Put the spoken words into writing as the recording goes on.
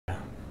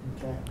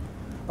Okay.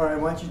 All right,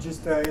 why don't you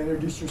just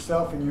introduce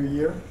yourself and your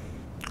year?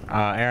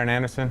 Aaron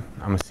Anderson.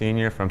 I'm a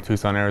senior from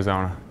Tucson,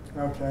 Arizona.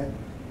 Okay.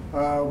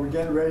 We're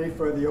getting ready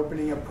for the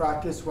opening of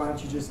practice. Why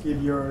don't you just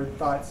give your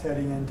thoughts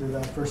heading into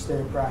the first day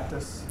of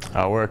practice?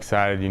 We're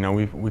excited. You know,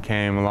 we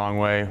came a long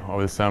way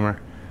over the summer,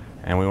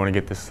 and we want to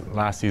get this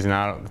last season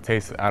the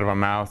taste out of our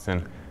mouths,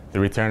 and the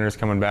returners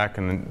coming back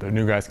and the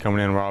new guys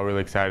coming in. We're all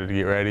really excited to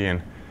get ready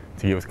and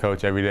to get with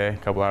Coach every day, a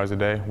couple hours a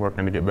day,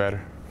 working to get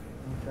better.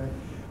 Okay.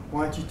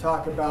 Why don't you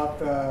talk about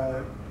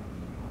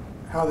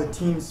how the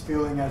team's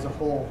feeling as a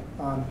whole,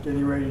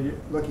 getting ready,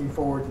 looking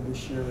forward to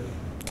this year?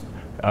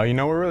 You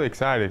know, we're really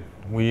excited.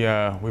 We've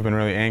been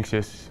really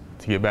anxious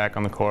to get back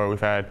on the court. We've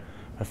had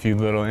a few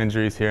little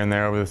injuries here and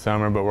there over the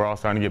summer, but we're all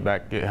starting to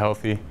get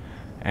healthy,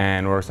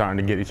 and we're starting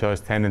to get each other's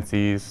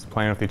tendencies,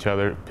 playing with each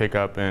other, pick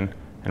up and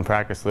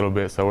practice a little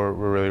bit, so we're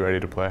really ready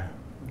to play.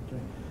 Okay.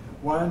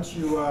 Why don't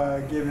you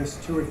give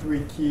us 2 or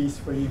 3 keys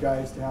for you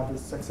guys to have a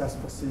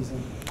successful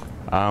season?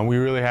 We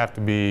really have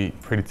to be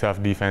pretty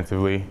tough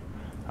defensively.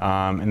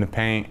 In the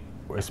paint,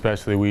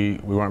 especially, we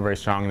weren't very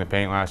strong in the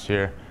paint last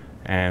year,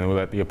 and we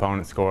let the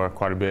opponent score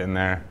quite a bit in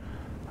there.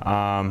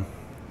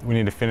 We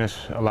need to finish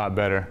a lot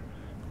better.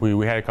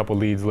 We had a couple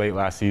leads late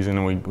last season,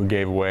 and we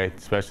gave away,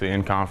 especially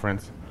in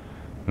conference.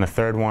 And the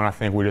third one, I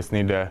think we just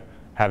need to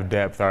have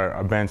depth.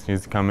 Our bench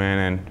needs to come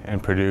in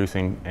and produce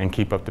and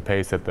keep up the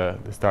pace that the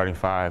starting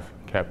 5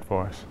 kept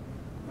for us.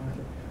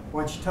 Okay.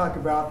 Why don't you talk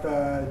about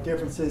the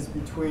differences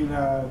between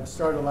the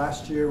start of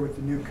last year with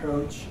the new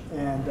coach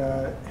and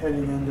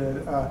heading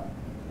into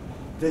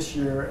this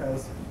year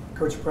as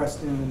Coach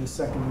Preston in his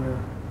second year?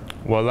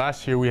 Well,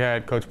 last year we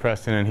had Coach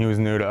Preston, and he was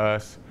new to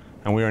us,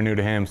 and we were new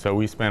to him, so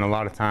we spent a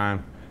lot of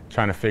time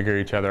trying to figure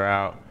each other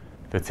out,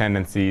 the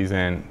tendencies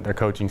and their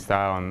coaching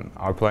style and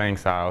our playing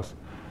styles.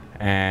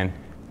 And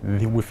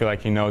we feel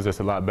like he knows us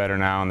a lot better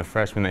now, and the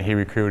freshmen that he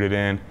recruited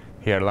in,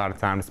 he had a lot of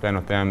time to spend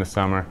with them this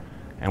summer,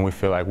 and we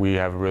feel like we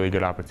have a really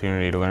good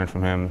opportunity to learn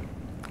from him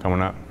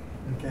coming up.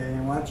 Okay,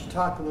 and why don't you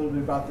talk a little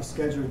bit about the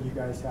schedule you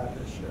guys have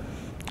this year?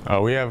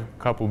 We have a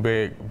couple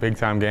big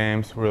time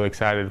games. We're really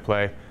excited to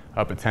play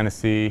up at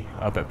Tennessee,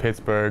 up at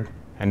Pittsburgh,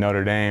 and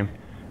Notre Dame.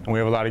 And we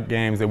have a lot of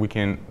games that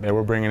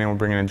we're bringing in. We're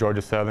bringing in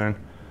Georgia Southern.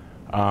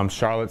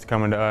 Charlotte's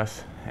coming to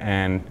us,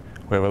 and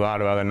we have a lot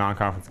of other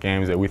non-conference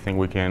games that we think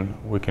we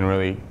can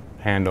really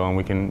handle, and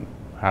we can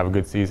have a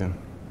good season.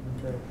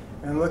 Okay,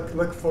 and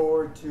look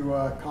forward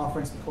to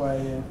conference play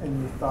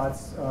and your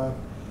thoughts,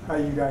 how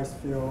you guys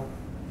feel,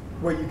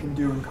 what you can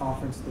do in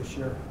conference this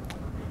year.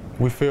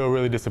 We feel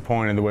really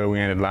disappointed the way we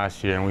ended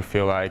last year, and we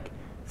feel like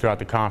throughout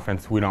the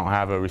conference we don't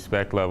have a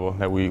respect level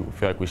that we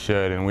feel like we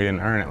should, and we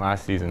didn't earn it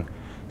last season.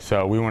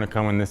 So we want to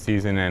come in this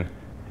season and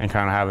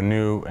kind of have a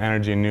new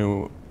energy,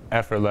 new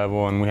effort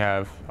level, and we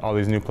have all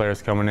these new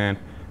players coming in,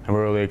 and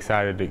we're really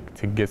excited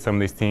to get some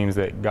of these teams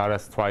that got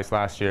us twice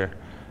last year,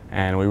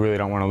 and we really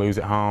don't want to lose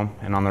at home,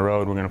 and on the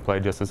road we're going to play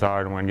just as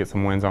hard, and we're going to get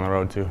some wins on the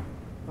road too.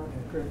 Okay,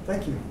 great.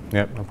 Thank you.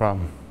 Yep, no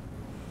problem.